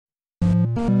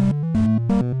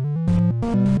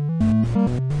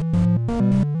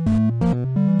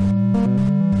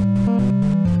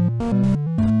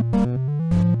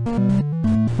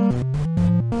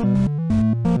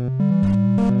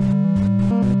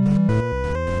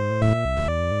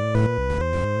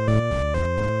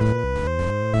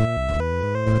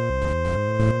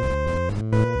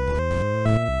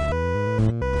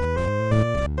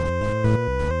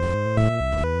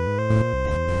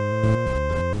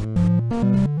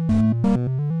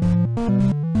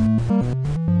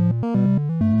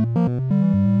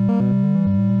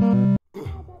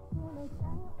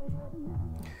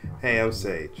Hey, I'm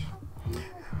Sage.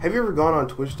 Have you ever gone on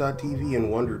twitch.tv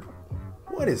and wondered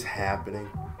what is happening?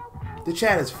 The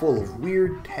chat is full of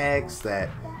weird text that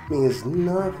means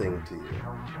nothing to you.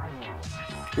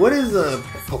 What is a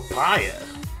papaya?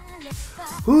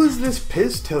 Who is this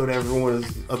piss toad everyone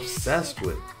is obsessed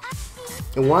with?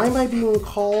 And why am I being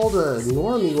called a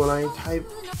normie when I type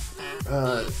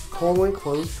colon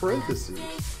close parentheses?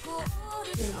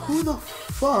 And who the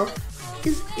fuck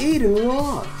is Aiden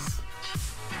Ross?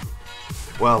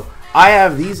 Well, I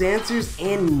have these answers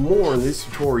and more in this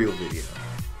tutorial video.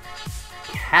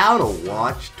 How to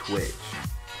watch Twitch.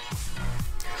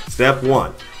 Step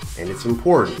 1, and it's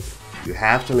important, you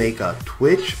have to make a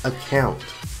Twitch account.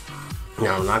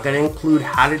 Now, I'm not going to include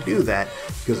how to do that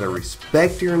because I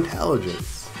respect your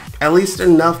intelligence. At least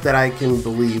enough that I can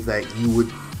believe that you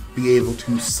would be able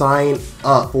to sign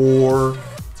up for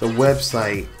the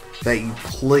website that you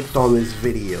clicked on this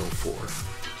video for.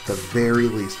 The very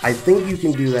least. I think you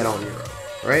can do that on your own,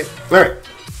 right? Alright.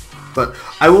 But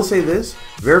I will say this,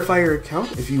 verify your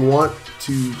account if you want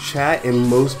to chat, and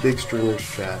most big streamers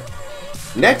chat.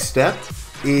 Next step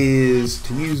is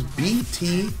to use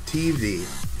BTTV.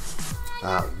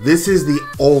 This is the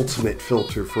ultimate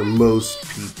filter for most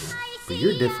people, but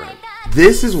you're different.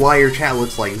 This is why your chat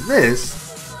looks like this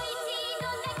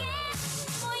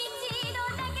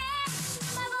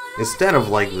instead of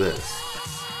like this.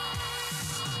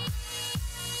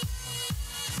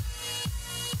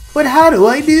 But how do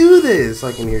I do this?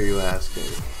 I can hear you asking.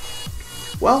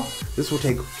 Well, this will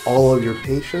take all of your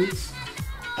patience,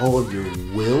 all of your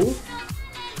will,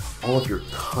 all of your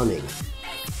cunning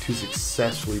to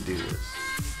successfully do this.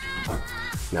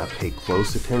 Now pay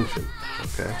close attention,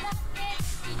 okay?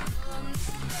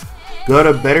 Go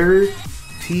to Better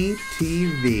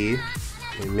TTV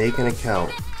and make an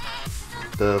account.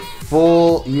 The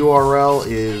full URL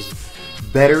is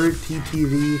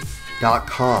betterttv.com.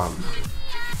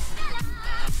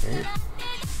 Okay.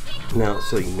 Now,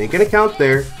 so you make an account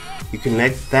there, you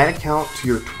connect that account to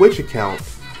your Twitch account,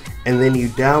 and then you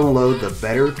download the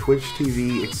Better Twitch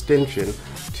TV extension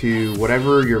to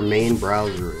whatever your main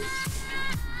browser is.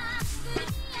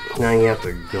 Now you have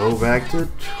to go back to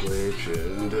Twitch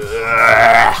and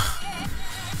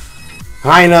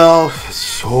I know,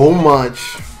 so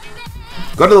much.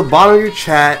 Go to the bottom of your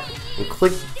chat and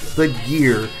click the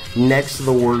gear next to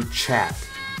the word chat.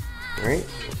 Alright?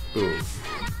 Boom.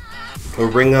 Or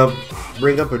bring up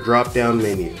a drop down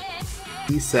menu.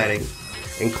 Key setting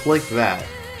and click that.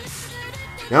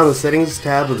 Now in the settings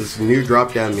tab of this new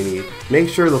drop down menu, make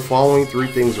sure the following 3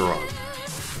 things are on.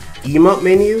 Emote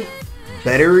menu,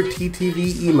 Better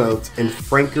TTV emotes, and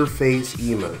Franker face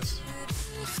emotes.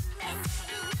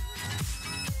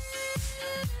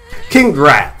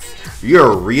 Congrats!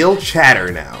 You're a real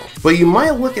chatter now. But you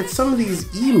might look at some of these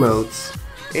emotes,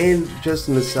 and just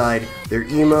an aside, they're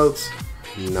emotes,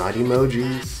 not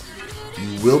emojis.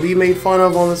 You will be made fun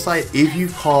of on the site if you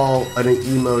call an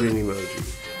emote an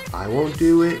emoji. I won't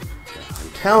do it. I'm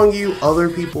telling you, other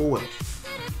people will.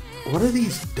 What are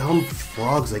these dumb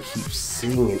frogs I keep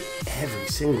seeing in every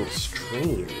single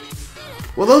stream?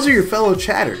 Well, those are your fellow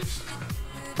chatters.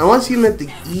 Unless you meant the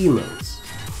emotes.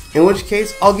 In which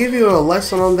case, I'll give you a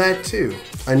lesson on that too,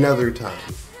 another time.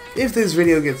 If this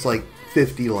video gets like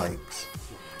 50 likes.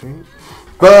 Okay?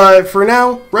 But for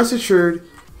now, rest assured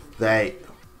that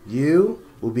you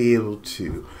will be able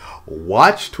to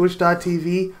watch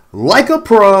twitch.tv like a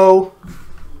pro.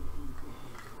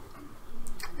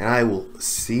 And I will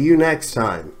see you next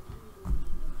time.